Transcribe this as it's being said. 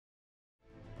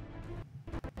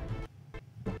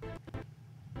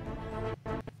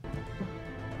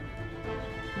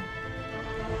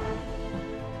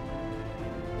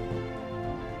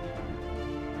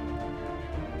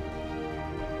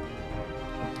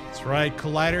That's right,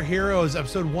 Collider Heroes,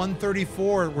 episode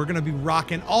 134. We're going to be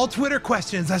rocking all Twitter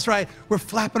questions. That's right, we're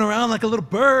flapping around like a little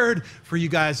bird for you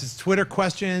guys. It's Twitter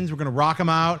questions. We're going to rock them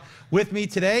out. With me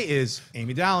today is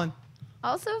Amy Dallen.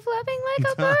 Also flapping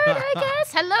like a bird, I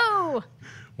guess. Hello.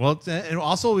 Well, and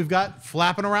also we've got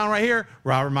flapping around right here,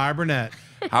 Robert Meyer Burnett.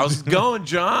 How's it going,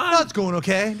 John? Oh, it's going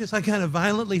okay. Just like kind of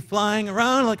violently flying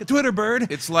around like a Twitter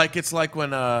bird. It's like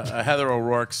when Heather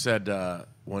O'Rourke said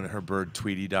when her bird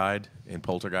Tweety died in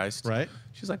Poltergeist. Right.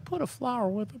 She's like, put a flower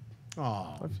with it.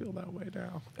 Oh, I feel that way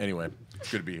now. Anyway,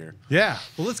 it's good to be here. Yeah.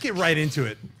 Well, let's get right into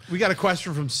it. We got a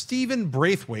question from Stephen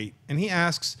Braithwaite, and he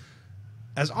asks,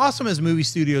 as awesome as movie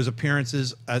studios'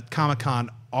 appearances at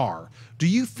Comic-Con are, do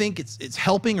you think it's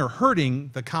helping or hurting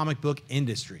the comic book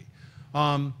industry?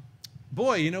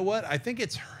 Boy, you know what? I think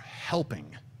it's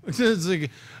helping. It's like,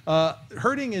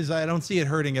 hurting is, I don't see it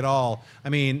hurting at all. I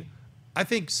mean, I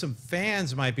think some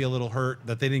fans might be a little hurt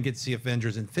that they didn't get to see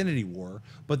Avengers Infinity War,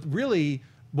 but really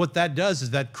what that does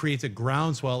is that creates a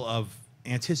groundswell of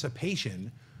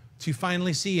anticipation to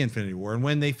finally see Infinity War. And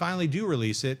when they finally do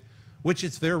release it, which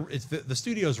it's the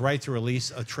studio's right to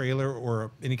release a trailer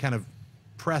or any kind of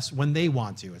press when they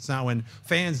want to. It's not when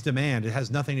fans demand. It has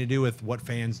nothing to do with what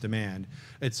fans demand.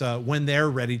 It's when they're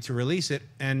ready to release it.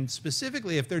 And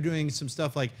specifically, if they're doing some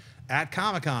stuff like at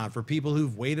Comic-Con for people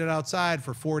who've waited outside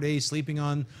for 4 days sleeping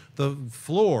on the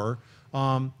floor,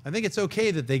 I think it's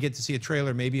okay that they get to see a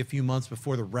trailer maybe a few months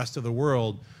before the rest of the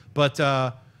world. But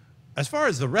as far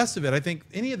as the rest of it, I think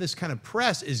any of this kind of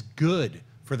press is good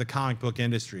for the comic book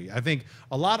industry. I think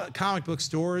a lot of comic book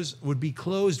stores would be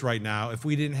closed right now if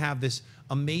we didn't have this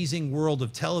amazing world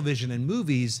of television and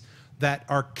movies that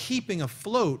are keeping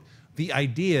afloat the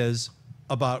ideas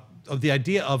the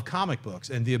idea of comic books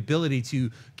and the ability to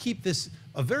keep this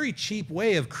a very cheap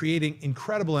way of creating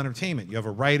incredible entertainment. You have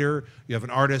a writer, you have an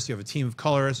artist, you have a team of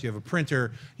colorists, you have a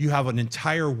printer, you have an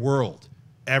entire world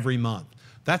every month.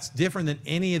 That's different than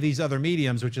any of these other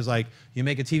mediums, which is like you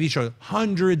make a TV show,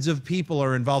 hundreds of people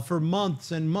are involved for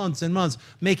months and months and months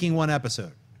making one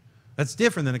episode. That's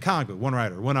different than a comic book. One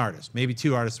writer, one artist, maybe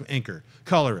two artists, inker,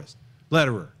 colorist,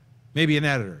 letterer, maybe an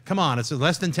editor. Come on, it's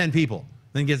less than 10 people.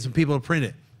 Then get some people to print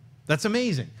it. That's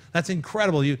amazing. That's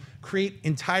incredible. You create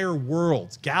entire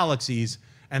worlds, galaxies,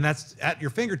 and that's at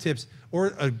your fingertips, or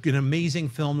an amazing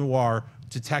film noir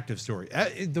detective story.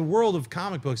 The world of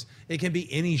comic books, it can be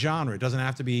any genre. It doesn't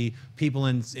have to be people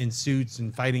in suits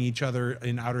and fighting each other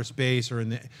in outer space or in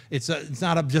the, it's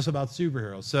not just about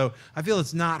superheroes. So I feel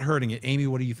it's not hurting it. Amy,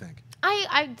 what do you think?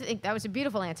 I think that was a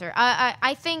beautiful answer.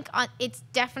 I think it's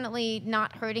definitely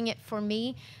not hurting it for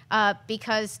me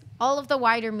because all of the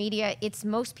wider media, it's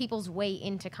most people's way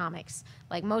into comics.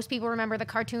 Like most people remember the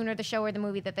cartoon or the show or the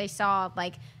movie that they saw,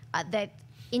 like that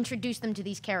introduce them to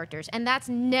these characters, and that's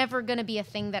never going to be a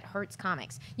thing that hurts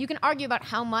comics. You can argue about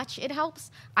how much it helps.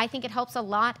 I think it helps a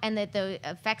lot, and that the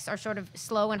effects are sort of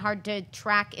slow and hard to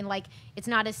track, and like it's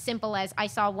not as simple as I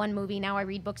saw one movie, now I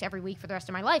read books every week for the rest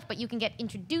of my life, but you can get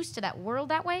introduced to that world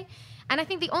that way. And I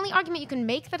think the only argument you can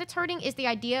make that it's hurting is the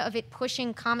idea of it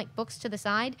pushing comic books to the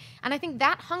side, and I think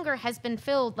that hunger has been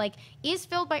filled, like is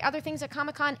filled by other things at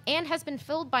Comic-Con and has been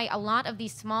filled by a lot of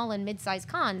these small and mid-sized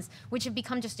cons, which have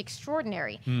become just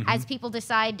extraordinary. As people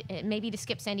decide maybe to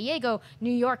skip San Diego,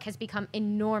 New York has become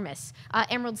enormous.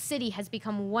 Emerald City has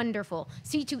become wonderful.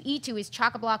 C2E2 is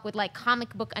chock-a-block with like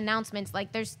comic book announcements.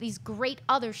 Like there's these great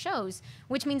other shows,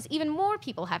 which means even more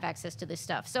people have access to this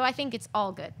stuff. So I think it's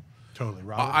all good. Totally,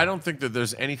 Robert. I don't think that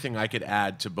there's anything I could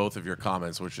add to both of your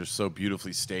comments, which are so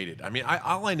beautifully stated. I mean,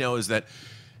 all I know is that,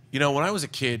 you know, when I was a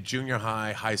kid, junior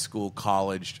high, high school,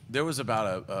 college, there was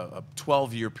about a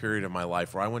 12-year period of my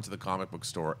life where I went to the comic book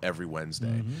store every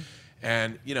Wednesday.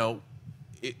 And, you know,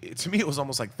 to me, it was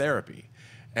almost like therapy.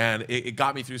 And it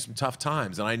got me through some tough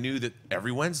times. And I knew that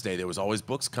every Wednesday there was always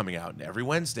books coming out. And every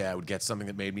Wednesday I would get something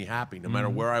that made me happy, no matter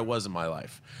where I was in my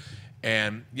life.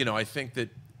 And, you know, I think that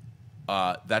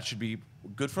that should be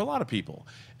good for a lot of people.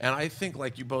 And I think,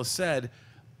 like you both said,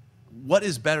 what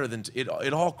is better than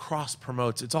it all cross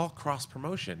promotes? It's all cross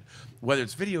promotion, whether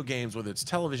it's video games, whether it's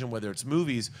television, whether it's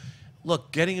movies.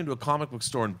 Look, getting into a comic book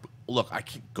store and look, I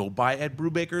can go buy Ed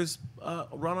Brubaker's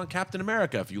run on Captain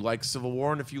America if you like Civil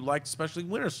War and if you like especially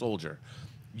Winter Soldier.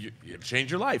 You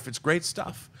change your life. It's great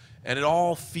stuff, and it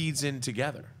all feeds in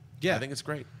together. Yeah, I think it's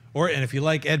great. And if you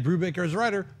like Ed Brubaker as a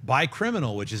writer, buy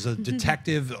Criminal, which is a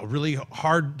detective, a really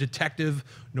hard detective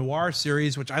noir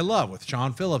series, which I love, with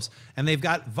Sean Phillips. And they've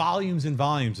got volumes and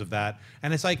volumes of that.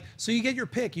 And it's like, so you get your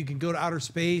pick. You can go to outer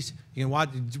space. You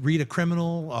can read a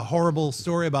criminal, a horrible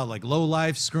story about like low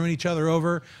life screwing each other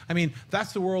over. I mean,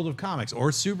 that's the world of comics,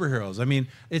 or superheroes. I mean,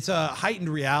 it's a heightened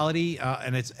reality,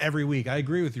 and it's every week. I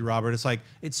agree with you, Robert. It's like,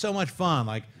 it's so much fun.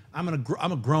 Like, I'm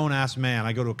a grown-ass man.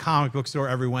 I go to a comic book store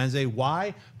every Wednesday.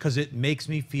 Why? Because it makes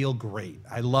me feel great.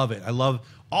 I love it. I love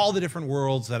all the different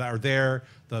worlds that are there,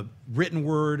 the written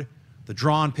word, the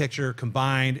drawn picture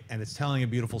combined, and it's telling a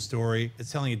beautiful story.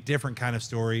 It's telling a different kind of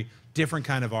story, different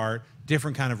kind of art,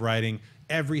 different kind of writing.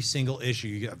 Every single issue,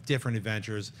 you have different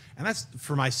adventures. And that's,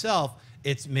 for myself,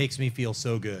 it makes me feel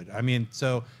so good. I mean,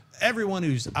 so everyone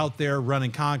who's out there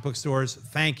running comic book stores,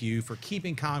 thank you for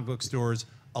keeping comic book stores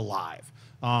alive.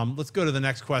 Let's go to the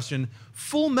next question.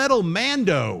 Full Metal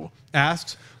Mando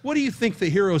asks, what do you think the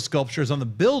hero sculptures on the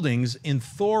buildings in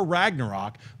Thor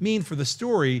Ragnarok mean for the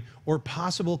story or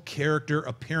possible character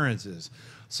appearances?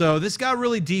 So this got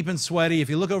really deep and sweaty.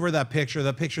 If you look over that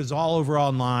picture's all over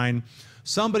online.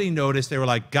 Somebody noticed, they were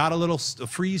like, got a little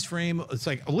freeze frame. It's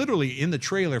like literally in the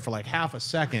trailer for like half a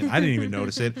second. I didn't even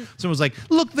notice it. Someone was like,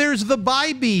 look, there's the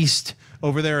Bi-Beast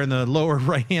over there in the lower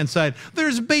right-hand side.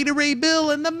 There's Beta Ray Bill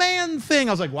and the Man Thing.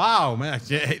 I was like, wow, man,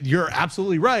 you're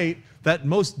absolutely right. That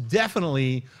most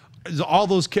definitely is all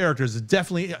those characters. It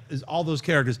definitely is all those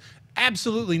characters.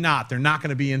 Absolutely not. They're not going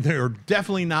to be in there, or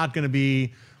definitely not going to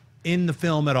be in the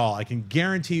film at all. I can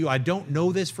guarantee you, I don't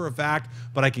know this for a fact,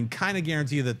 but I can kind of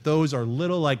guarantee you that those are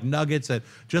little like nuggets that,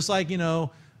 just like, you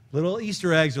know, little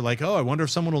Easter eggs are like, oh, I wonder if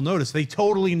someone will notice. They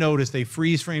totally noticed. They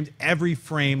freeze framed every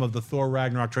frame of the Thor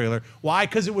Ragnarok trailer. Why?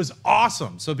 Because it was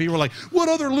awesome. So people were like, what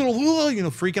other little, you know,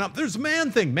 freaking out? There's Man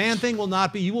Thing. Man Thing will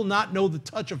not be, you will not know the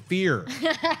touch of fear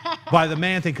by the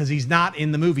Man Thing, because he's not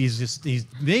in the movie. He's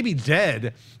maybe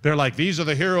dead. They're like, these are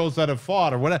the heroes that have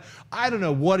fought or whatever. I don't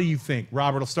know. What do you think?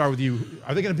 Robert, I'll start with you.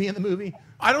 Are they going to be in the movie?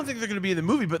 I don't think they're going to be in the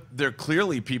movie, but they're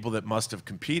clearly people that must have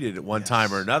competed at one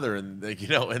time or another. And you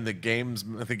know, and the games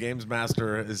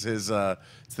master is his.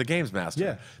 It's the games master.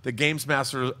 Yeah. The games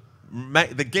master.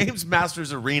 The Games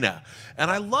Masters Arena.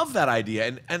 And I love that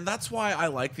idea. And that's why I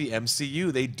like the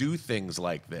MCU. They do things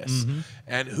like this.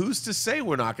 And who's to say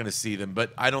we're not going to see them?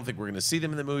 But I don't think we're going to see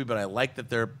them in the movie, but I like that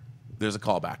there's a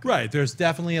callback. Right. There's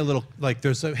definitely a little, like,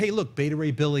 there's a, hey, look, Beta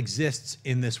Ray Bill exists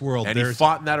in this world. And he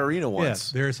fought in that arena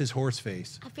once. Yeah, there's his horse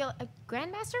face. I feel a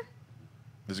Grandmaster?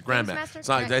 There's a Grandmaster. It's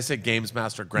not, did I say Games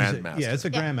Master, Grandmaster? Yeah, it's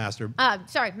a Grandmaster.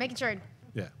 Sorry, making sure.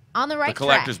 Yeah. On the right The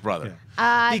Collector's track. brother.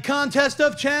 Yeah. The Contest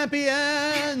of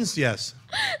Champions. Yes.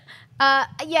 Yeah,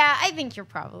 I think you're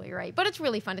probably right. But it's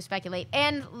really fun to speculate.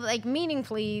 And, like,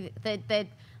 meaningfully, that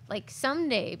like,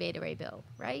 someday Beta Ray Bill,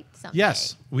 right? Someday.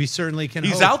 Yes, we certainly can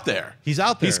He's hope. out there. He's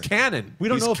out there. He's canon. We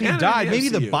don't He's know if he canon died. in the Maybe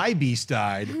the MCU. Bi-Beast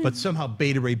died, but somehow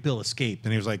Beta Ray Bill escaped.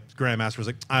 And he was like, Grandmaster was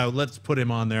like, oh, let's put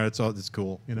him on there. It's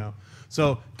cool, you know.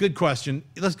 So, good question.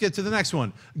 Let's get to the next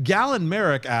one. Galen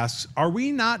Merrick asks, are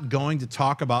we not going to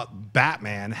talk about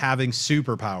Batman having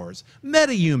superpowers?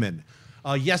 Metahuman.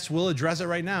 Yes, we'll address it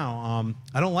right now.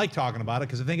 I don't like talking about it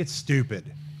because I think it's stupid.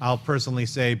 I'll personally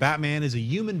say Batman is a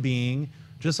human being,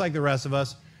 just like the rest of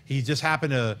us. He just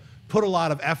happened to put a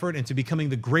lot of effort into becoming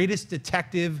the greatest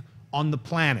detective on the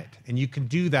planet. And you can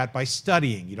do that by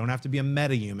studying. You don't have to be a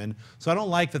metahuman. So I don't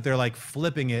like that they're like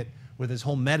flipping it with this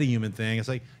whole metahuman thing. It's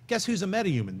like, guess who's a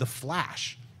metahuman? The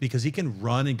Flash. Because he can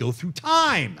run and go through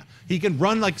time. He can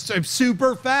run like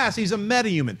super fast. He's a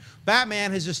metahuman.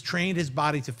 Batman has just trained his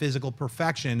body to physical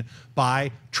perfection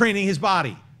by training his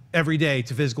body every day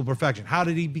to physical perfection. How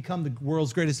did he become the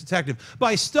world's greatest detective?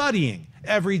 By studying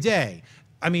every day.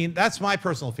 I mean, that's my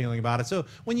personal feeling about it. So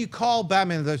when you call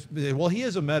Batman, well, he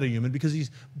is a metahuman because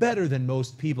he's better than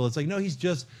most people. It's like, no,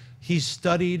 he's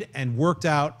studied and worked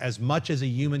out as much as a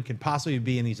human can possibly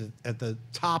be, and he's at the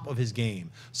top of his game.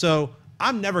 So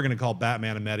I'm never going to call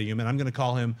Batman a metahuman. I'm going to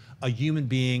call him a human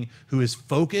being who is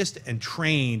focused and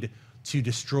trained to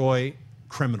destroy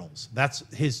criminals. That's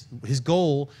his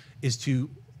goal, is to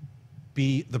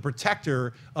be the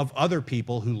protector of other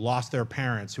people who lost their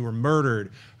parents, who were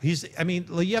murdered. I mean,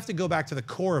 you have to go back to the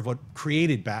core of what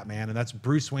created Batman, and that's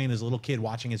Bruce Wayne as a little kid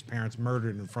watching his parents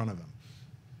murdered in front of him.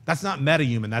 That's not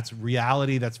metahuman. That's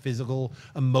reality. That's physical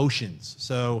emotions.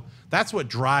 So that's what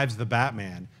drives the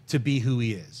Batman to be who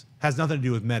he is. Has nothing to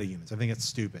do with metahumans. I think it's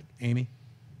stupid. Amy?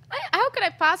 How could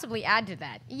I possibly add to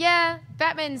that? Yeah,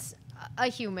 Batman's a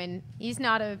human. He's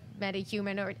not a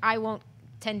metahuman, or I won't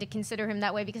tend to consider him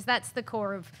that way because that's the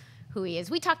core of who he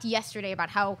is. We talked yesterday about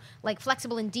how like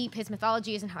flexible and deep his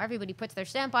mythology is and how everybody puts their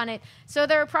stamp on it. So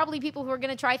there are probably people who are going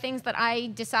to try things that I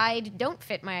decide don't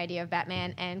fit my idea of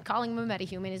Batman, and calling him a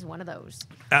metahuman is one of those.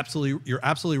 Absolutely, you're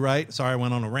absolutely right. Sorry, I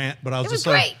went on a rant, but I was just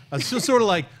great. I was just sort of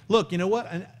like, look, you know what?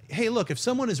 And hey, look, if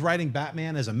someone is writing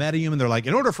Batman as a metahuman, they're like,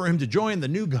 in order for him to join the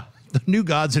new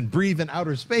gods and breathe in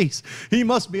outer space, he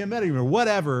must be a metahuman or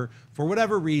whatever. For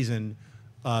whatever reason,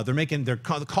 they're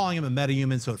calling him a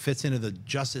metahuman, so it fits into the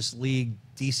Justice League,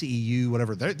 DCEU,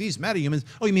 whatever. These metahumans.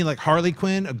 Oh, you mean like Harley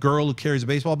Quinn, a girl who carries a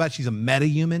baseball bat? She's a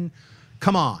metahuman.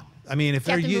 Come on. I mean, if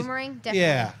Captain they're using, Boomerang, definitely.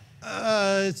 yeah.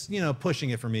 It's pushing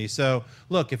it for me. So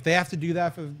look, if they have to do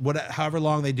that for however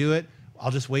long they do it,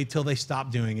 I'll just wait till they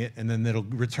stop doing it, and then it'll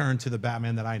return to the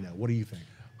Batman that I know. What do you think?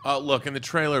 Look, in the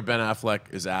trailer, Ben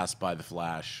Affleck is asked by the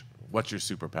Flash, "What's your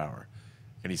superpower?"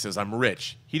 And he says, "I'm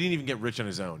rich." He didn't even get rich on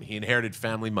his own. He inherited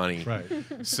family money. Right.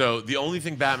 So the only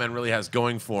thing Batman really has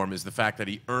going for him is the fact that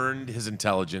he earned his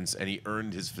intelligence and he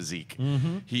earned his physique.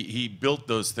 Mm-hmm. He built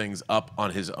those things up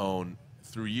on his own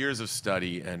through years of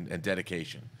study and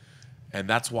dedication. And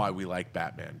that's why we like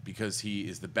Batman, because he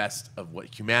is the best of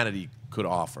what humanity could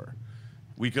offer.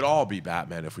 We could all be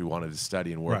Batman if we wanted to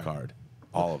study and work Right. hard.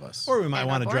 All of us. Or we might And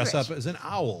want to or dress rich. up as an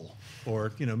owl,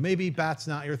 or maybe bat's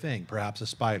not your thing, perhaps a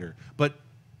spider. But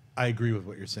I agree with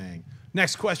what you're saying.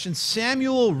 Next question,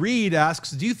 Samuel Reed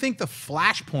asks, do you think the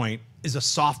Flashpoint is a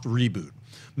soft reboot?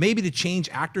 Maybe to change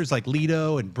actors like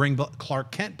Leto and bring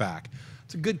Clark Kent back?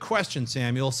 It's a good question,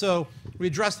 Samuel. So we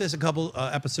addressed this a couple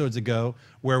episodes ago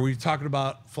where we talked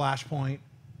about Flashpoint,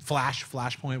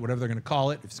 Flashpoint, whatever they're going to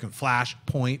call it. If it's going to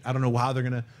Flashpoint, I don't know how they're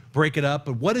going to break it up,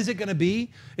 but what is it going to be?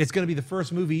 It's going to be the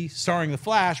first movie starring the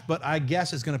Flash, but I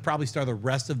guess it's going to probably star the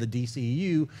rest of the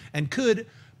DCEU and could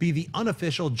be the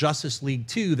unofficial Justice League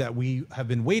 2 that we have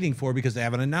been waiting for, because they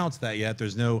haven't announced that yet.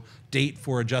 There's no date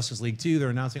for a Justice League 2. They're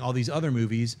announcing all these other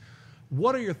movies.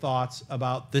 What are your thoughts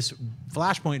about this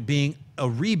Flashpoint being a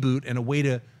reboot and a way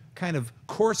to kind of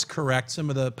course correct some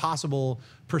of the possible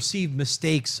perceived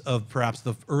mistakes of perhaps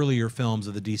the earlier films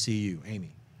of the DCU?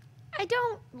 Amy. I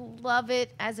don't love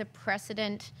it as a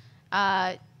precedent.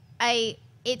 It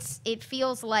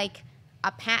feels like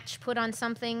a patch put on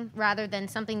something rather than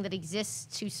something that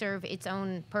exists to serve its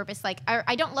own purpose. Like,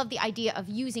 I don't love the idea of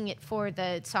using it for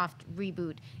the soft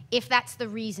reboot if that's the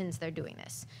reasons they're doing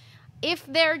this. If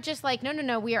they're just like,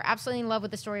 no, we are absolutely in love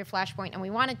with the story of Flashpoint and we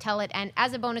want to tell it, and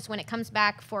as a bonus, when it comes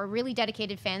back for really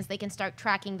dedicated fans, they can start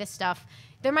tracking this stuff,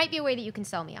 there might be a way that you can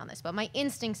sell me on this, but my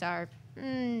instincts are,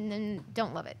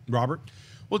 don't love it. Robert?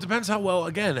 Well, it depends how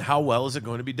well is it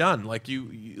going to be done? Like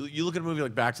you look at a movie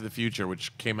like Back to the Future,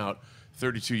 which came out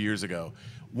 32 years ago.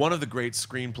 One of the great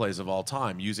screenplays of all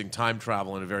time, using time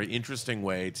travel in a very interesting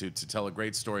way to tell a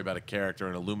great story about a character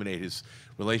and illuminate his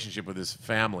relationship with his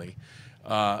family.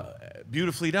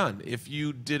 Beautifully done. If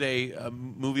you did a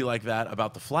movie like that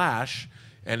about the Flash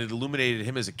and it illuminated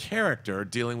him as a character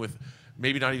dealing with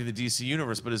maybe not even the DC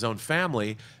universe, but his own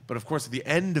family. But of course, at the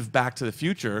end of Back to the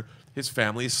Future, his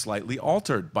family is slightly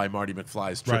altered by Marty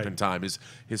McFly's trip in time.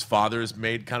 His father is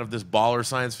made kind of this baller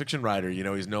science fiction writer.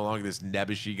 He's no longer this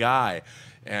nebbishy guy.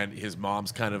 And his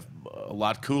mom's kind of a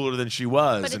lot cooler than she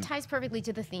was. But it ties perfectly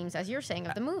to the themes, as you're saying,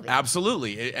 of the movie.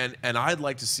 Absolutely. And I'd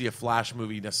like to see a Flash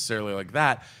movie necessarily like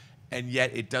that. And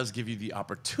yet it does give you the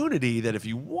opportunity that if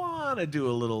you want to do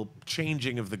a little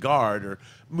changing of the guard or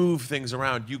move things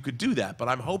around, you could do that. But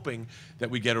I'm hoping that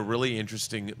we get a really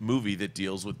interesting movie that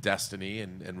deals with destiny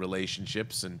and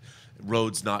relationships and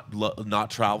roads not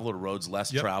traveled or roads less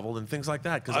traveled and things like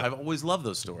that, because I've always loved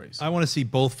those stories. I want to see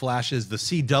both Flashes, the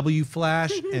CW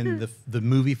Flash and the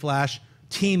movie Flash,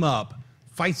 team up,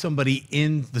 fight somebody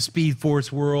in the Speed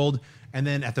Force world. And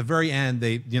then at the very end,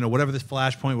 they, whatever this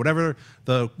Flashpoint,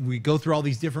 we go through all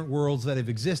these different worlds that have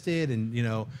existed.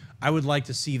 And, I would like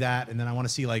to see that. And then I want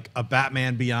to see like a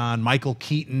Batman Beyond, Michael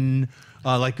Keaton,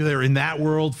 like they're in that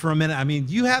world for a minute. I mean,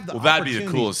 you have the that'd be the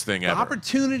coolest thing ever. The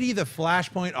opportunity the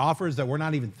Flashpoint offers that we're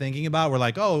not even thinking about. We're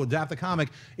like, oh, adapt the comic.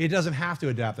 It doesn't have to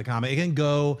adapt the comic. It can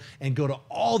go to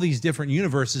all these different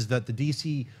universes that the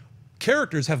DC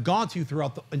characters have gone to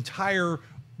throughout the entire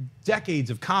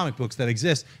decades of comic books that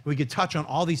exist. We could touch on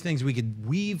all these things. We could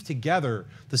weave together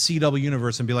the CW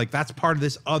universe and be like, that's part of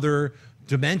this other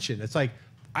dimension. It's like,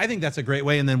 I think that's a great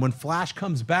way. And then when Flash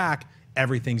comes back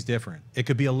everything's different. It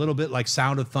could be a little bit like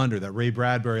Sound of Thunder, that Ray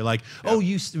Bradbury, like, oh,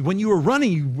 when you were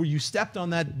running, you stepped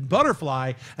on that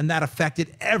butterfly, and that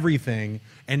affected everything.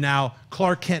 And now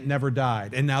Clark Kent never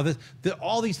died. And now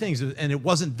all these things, and it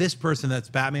wasn't this person that's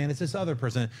Batman, it's this other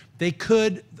person. They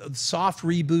could soft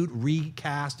reboot,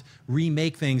 recast,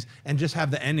 remake things, and just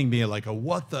have the ending be like a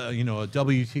what the, you know, a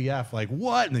WTF, like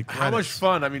what? And the credits. How much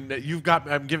fun? I mean,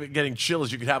 I'm getting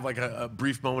chills. You could have like a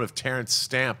brief moment of Terrence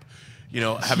Stamp, you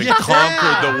know, having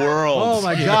conquered the world. Oh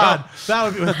my God, that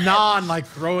would be with like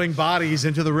throwing bodies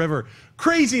into the river.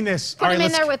 Craziness. Put him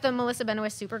in there with the Melissa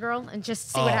Benoist Supergirl and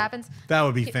just see what happens. That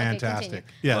would be fantastic. Okay,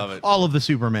 yeah, love it. All of the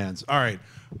Supermans. All right.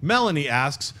 Melanie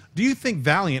asks, do you think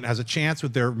Valiant has a chance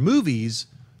with their movies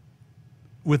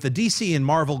with the DC and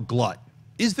Marvel glut?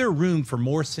 Is there room for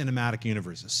more cinematic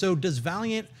universes? So does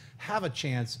Valiant have a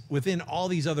chance within all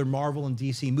these other Marvel and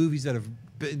DC movies that have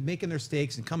been making their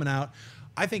stakes and coming out?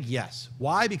 I think yes.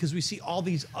 Why? Because we see all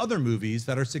these other movies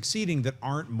that are succeeding that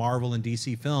aren't Marvel and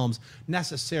DC films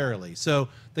necessarily. So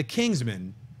The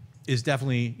Kingsman is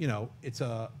definitely, you know,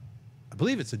 I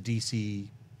believe it's a DC,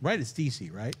 right? It's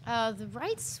DC, right? The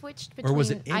rights switched between Or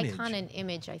was it Image? Icon and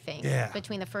Image, I think. Yeah.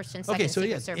 Between the first and second so Secret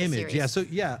yeah, Service Image. series. Yeah, so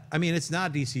yeah, I mean, it's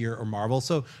not DC or Marvel.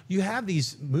 So you have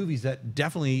these movies that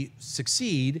definitely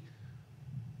succeed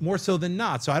more so than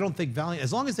not. So I don't think Valiant,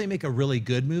 as long as they make a really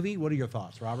good movie. What are your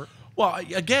thoughts, Robert? Well,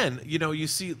 again, you know, you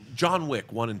see John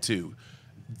Wick 1 and 2.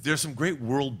 There's some great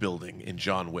world building in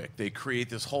John Wick. They create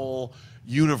this whole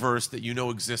universe that you know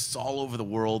exists all over the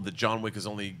world that John Wick has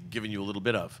only given you a little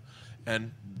bit of.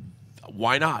 And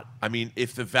why not? I mean,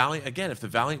 if the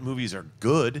Valiant movies are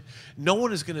good, no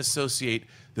one is going to associate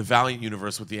the Valiant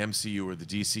universe with the MCU or the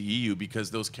DCEU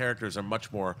because those characters are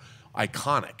much more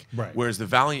iconic. Right. Whereas the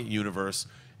Valiant universe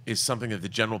is something that the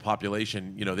general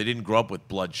population, you know, they didn't grow up with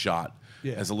Bloodshot.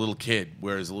 Yeah. As a little kid,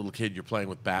 whereas a little kid, you're playing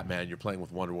with Batman, you're playing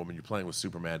with Wonder Woman, you're playing with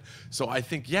Superman. So I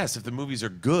think, yes, if the movies are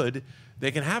good,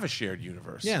 they can have a shared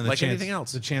universe, Yeah, and like anything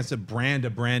else. The chance to brand a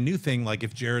brand new thing, like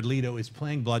if Jared Leto is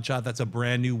playing Bloodshot, that's a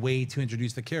brand new way to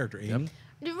introduce the character. Amy?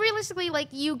 Realistically, like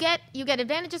you get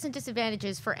advantages and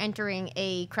disadvantages for entering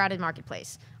a crowded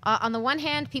marketplace. On the one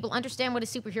hand, people understand what a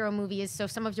superhero movie is, so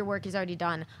some of your work is already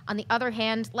done. On the other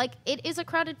hand, like it is a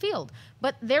crowded field,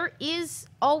 but there is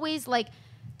always like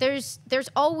there's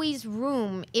always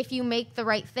room if you make the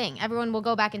right thing. Everyone will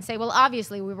go back and say, well,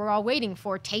 obviously we were all waiting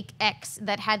for Take X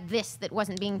that had this that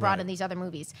wasn't being brought in these other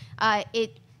movies. Does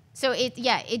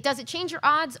it change your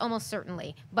odds? Almost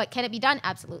certainly. But can it be done?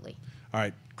 Absolutely. All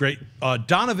right, great.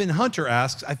 Donovan Hunter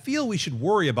asks, I feel we should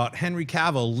worry about Henry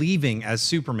Cavill leaving as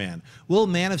Superman. Will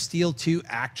Man of Steel 2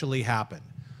 actually happen?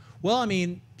 Well, I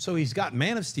mean, so he's got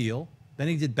Man of Steel, then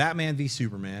he did Batman v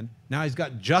Superman, now he's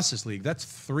got Justice League. That's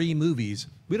 3 movies.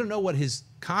 We don't know what his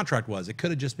contract was. It could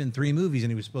have just been 3 movies,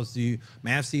 and he was supposed to do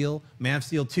Man of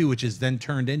Steel 2, which is then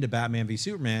turned into Batman v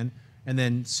Superman, and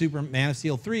then Man of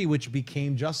Steel 3, which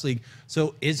became Justice League.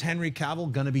 So is Henry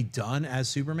Cavill going to be done as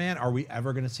Superman? Are we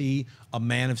ever going to see a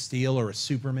Man of Steel or a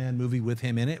Superman movie with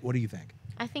him in it? What do you think?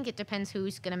 I think it depends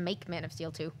who's going to make Man of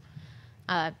Steel 2.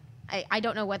 I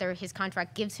don't know whether his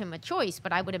contract gives him a choice,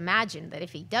 but I would imagine that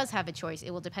if he does have a choice,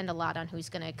 it will depend a lot on who's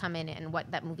going to come in and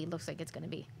what that movie looks like it's going to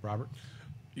be. Robert?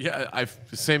 Yeah,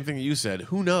 the same thing that you said.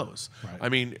 Who knows? Right. I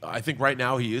mean, I think right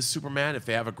now he is Superman. If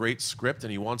they have a great script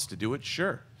and he wants to do it,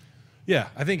 sure. Yeah,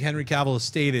 I think Henry Cavill has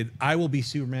stated, I will be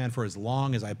Superman for as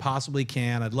long as I possibly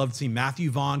can. I'd love to see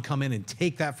Matthew Vaughn come in and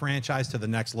take that franchise to the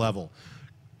next level.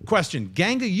 Question,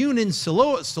 Ganga Yunin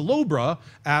Salobra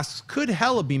asks, could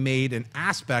Hela be made an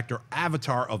aspect or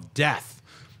avatar of death?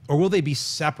 Or will they be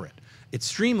separate? It's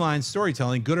streamlined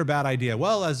storytelling, good or bad idea?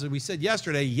 Well, as we said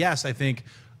yesterday, yes, I think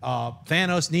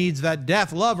Thanos needs that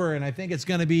death lover, and I think it's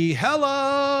going to be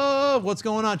Hela. What's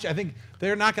going on? I think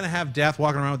they're not going to have Death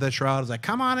walking around with that shroud. It's like,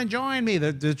 come on and join me.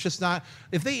 They're just not.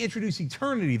 If they introduce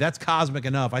Eternity, that's cosmic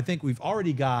enough. I think we've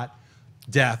already got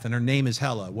Death, and her name is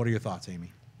Hela. What are your thoughts,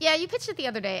 Amy? Yeah, you pitched it the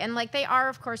other day, and like they are,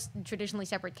 of course, traditionally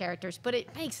separate characters, but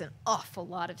it makes an awful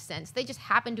lot of sense. They just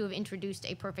happen to have introduced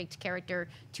a perfect character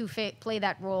to play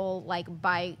that role, like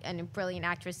by a brilliant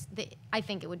actress. I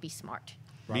think it would be smart.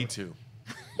 Me too.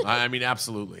 I mean,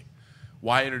 absolutely.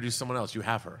 Why introduce someone else? You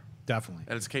have her. Definitely.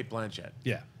 And it's Kate Blanchett.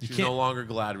 Yeah. She's no longer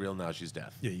Galadriel, now she's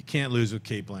Death. Yeah, you can't lose with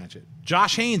Kate Blanchett.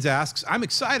 Josh Haynes asks, I'm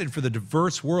excited for the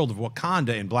diverse world of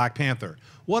Wakanda in Black Panther.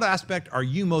 What aspect are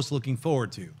you most looking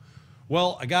forward to?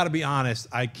 Well, I got to be honest.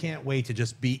 I can't wait to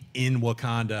just be in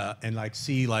Wakanda and like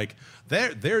see like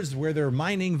there's where they're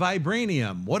mining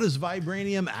vibranium. What does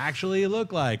vibranium actually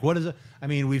look like? What is it? I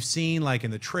mean, we've seen like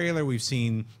in the trailer, we've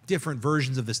seen different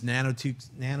versions of this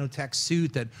nanotech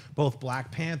suit that both Black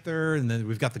Panther and then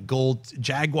we've got the gold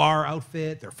Jaguar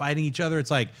outfit. They're fighting each other. It's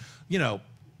like, you know,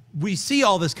 we see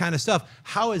all this kind of stuff.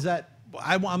 How is that?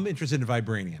 I'm interested in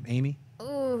vibranium. Amy?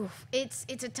 Ooh, it's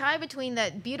a tie between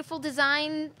that beautiful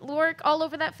design work all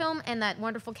over that film and that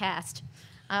wonderful cast.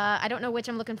 I don't know which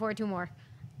I'm looking forward to more.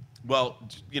 Well,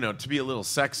 you know, to be a little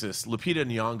sexist, Lupita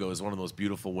Nyong'o is one of the most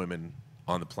beautiful women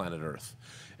on the planet Earth.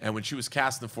 And when she was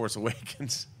cast in The Force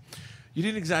Awakens, you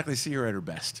didn't exactly see her at her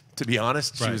best, to be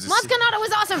honest. Right. She was Maz Kanata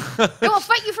was awesome. I will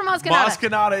fight you for Maz Kanata. Maz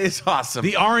Kanata is awesome.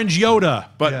 The orange Yoda.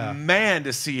 But yeah. man,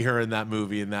 to see her in that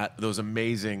movie and those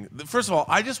amazing. First of all,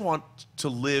 I just want to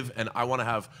live and I want to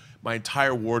have my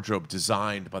entire wardrobe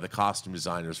designed by the costume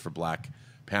designers for Black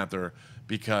Panther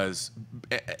because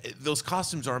those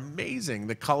costumes are amazing.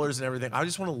 The colors and everything. I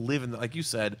just want to live in, like you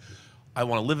said, I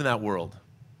want to live in that world.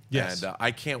 Yes. And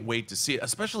I can't wait to see it,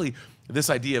 especially this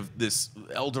idea of this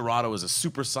El Dorado as a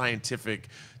super scientific,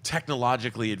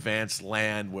 technologically advanced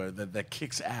land where that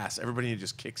kicks ass. Everybody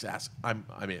just kicks ass. I'm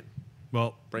in.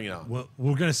 Well, bring it on. Well,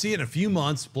 we're going to see it in a few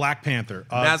months. Black Panther.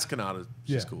 Maz Kanata,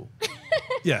 she's yeah. cool.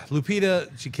 Yeah, Lupita,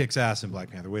 she kicks ass in Black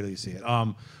Panther. Wait till you see it.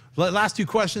 Last two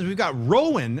questions. We've got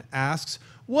Rowan asks,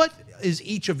 what is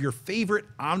each of your favorite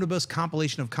omnibus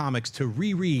compilation of comics to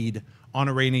reread on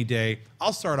a rainy day?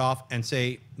 I'll start off and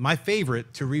say my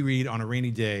favorite to reread on a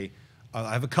rainy day.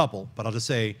 I have a couple, but I'll just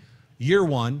say Year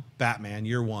One, Batman,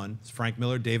 Year One. It's Frank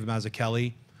Miller, David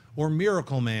Mazzucchelli, or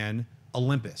Miracle Man,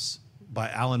 Olympus by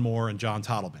Alan Moore and John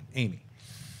Toddleman. Amy.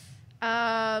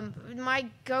 My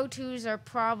go-tos are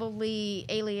probably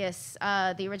Alias,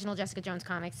 the original Jessica Jones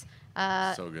comics.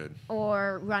 So good.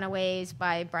 Or Runaways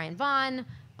by Brian Vaughan,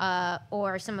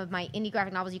 or some of my indie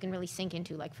graphic novels you can really sink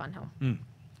into, like Fun Home.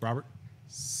 Robert?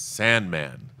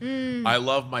 Sandman. I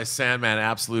love my Sandman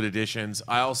Absolute Editions.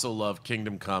 I also love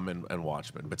Kingdom Come and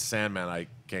Watchmen. But Sandman, I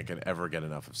can't ever get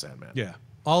enough of Sandman. Yeah.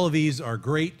 All of these are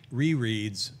great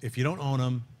rereads. If you don't own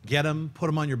them, get them, put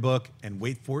them on your book, and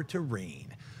wait for it to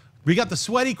rain. We got the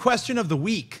sweaty question of the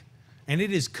week, and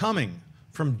it is coming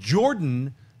from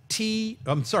Jordan D.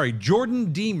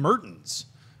 Mertens.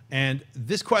 And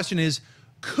this question is,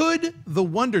 could the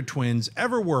Wonder Twins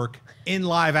ever work in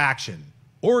live action?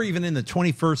 Or even in the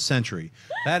 21st century?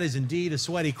 That is indeed a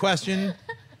sweaty question.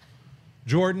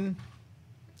 Jordan?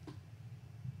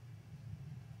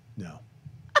 No.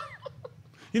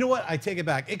 You know what? I take it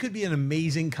back. It could be an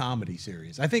amazing comedy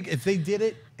series. I think if they did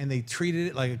it and they treated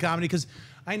it like a comedy, because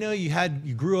I know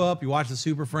you grew up, you watched the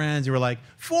Super Friends, you were like,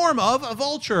 form of a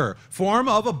vulture, form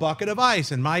of a bucket of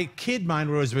ice. And my kid mind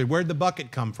was, where'd the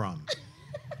bucket come from?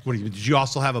 Did you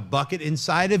also have a bucket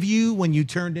inside of you when you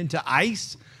turned into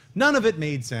ice? None of it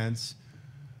made sense.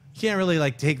 You can't really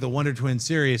like take the Wonder Twins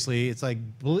seriously. It's like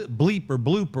bleep or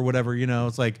bloop or whatever, you know.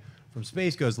 It's like from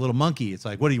space goes little monkey. It's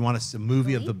like, what do you want us a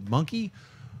movie of the monkey?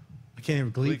 I can't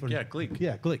even Gleek. Yeah, Gleek.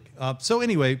 Yeah, Gleek. So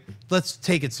anyway, let's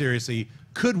take it seriously.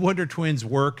 Could Wonder Twins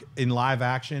work in live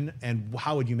action, and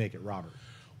how would you make it, Robert?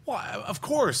 Well, of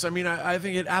course. I mean, I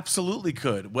think it absolutely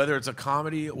could. Whether it's a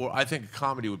comedy or I think a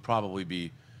comedy would probably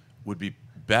be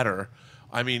better.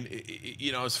 I mean,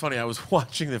 you know, it's funny. I was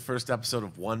watching the first episode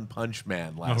of One Punch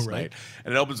Man last night,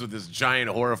 and it opens with this giant,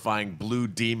 horrifying blue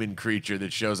demon creature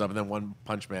that shows up, and then One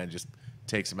Punch Man just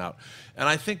takes him out. And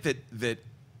I think that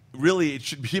really it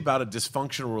should be about a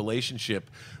dysfunctional relationship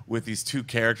with these two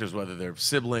characters, whether they're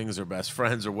siblings or best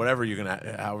friends or whatever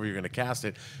however you're gonna cast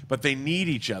it. But they need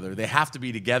each other. They have to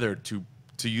be together to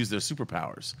use their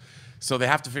superpowers. So they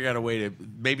have to figure out a way to,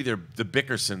 maybe they're the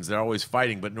Bickersons, they're always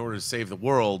fighting, but in order to save the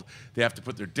world, they have to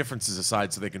put their differences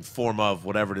aside so they can form of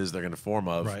whatever it is they're going to form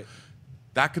of. Right.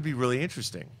 That could be really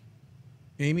interesting.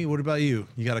 Amy, what about you?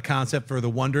 You got a concept for the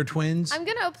Wonder Twins? I'm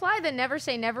going to apply the never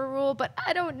say never rule, but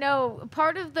I don't know.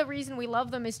 Part of the reason we love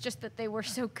them is just that they were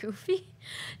so goofy.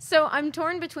 So I'm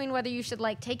torn between whether you should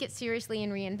like take it seriously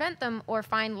and reinvent them or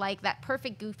find like that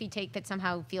perfect goofy take that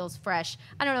somehow feels fresh.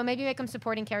 I don't know, maybe make them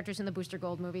supporting characters in the Booster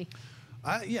Gold movie.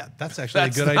 Yeah, that's actually a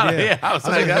good idea. Yeah, I was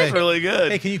like, that's really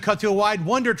good. Hey, can you cut to a wide?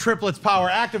 Wonder Triplets power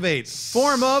activate.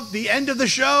 Form of the end of the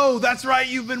show. That's right.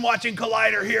 You've been watching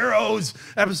Collider Heroes,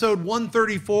 episode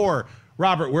 134.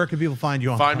 Robert, where can people find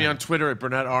you on? Find me on Twitter at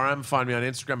BurnettRM. Find me on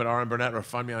Instagram at RMBurnett, or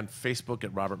find me on Facebook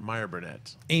at Robert Meyer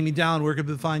Burnett. Amy Dallen, where can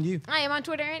people find you? I am on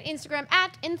Twitter and Instagram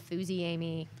at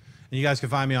EnthusiAmy. And you guys can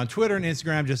find me on Twitter and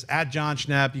Instagram just at Jon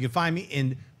Schnepp. You can find me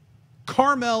in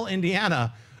Carmel,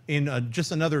 Indiana in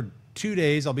just another 2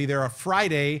 days. I'll be there on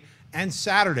Friday and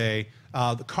Saturday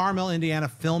the Carmel,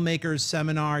 Indiana Filmmakers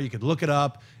Seminar. You could look it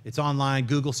up. It's online.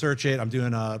 Google search it. I'm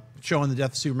doing a show on the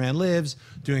Death of Superman Lives,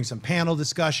 doing some panel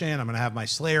discussion. I'm going to have my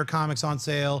Slayer comics on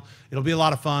sale. It'll be a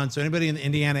lot of fun. So anybody in the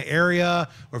Indiana area,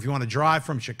 or if you want to drive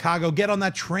from Chicago, get on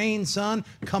that train, son.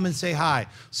 Come and say hi.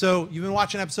 So you've been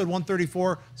watching episode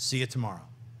 134. See you tomorrow.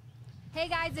 Hey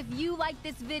guys, if you like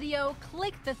this video,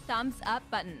 click the thumbs up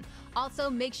button. Also,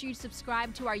 make sure you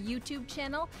subscribe to our YouTube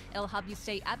channel. It'll help you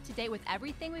stay up to date with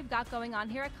everything we've got going on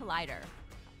here at Collider.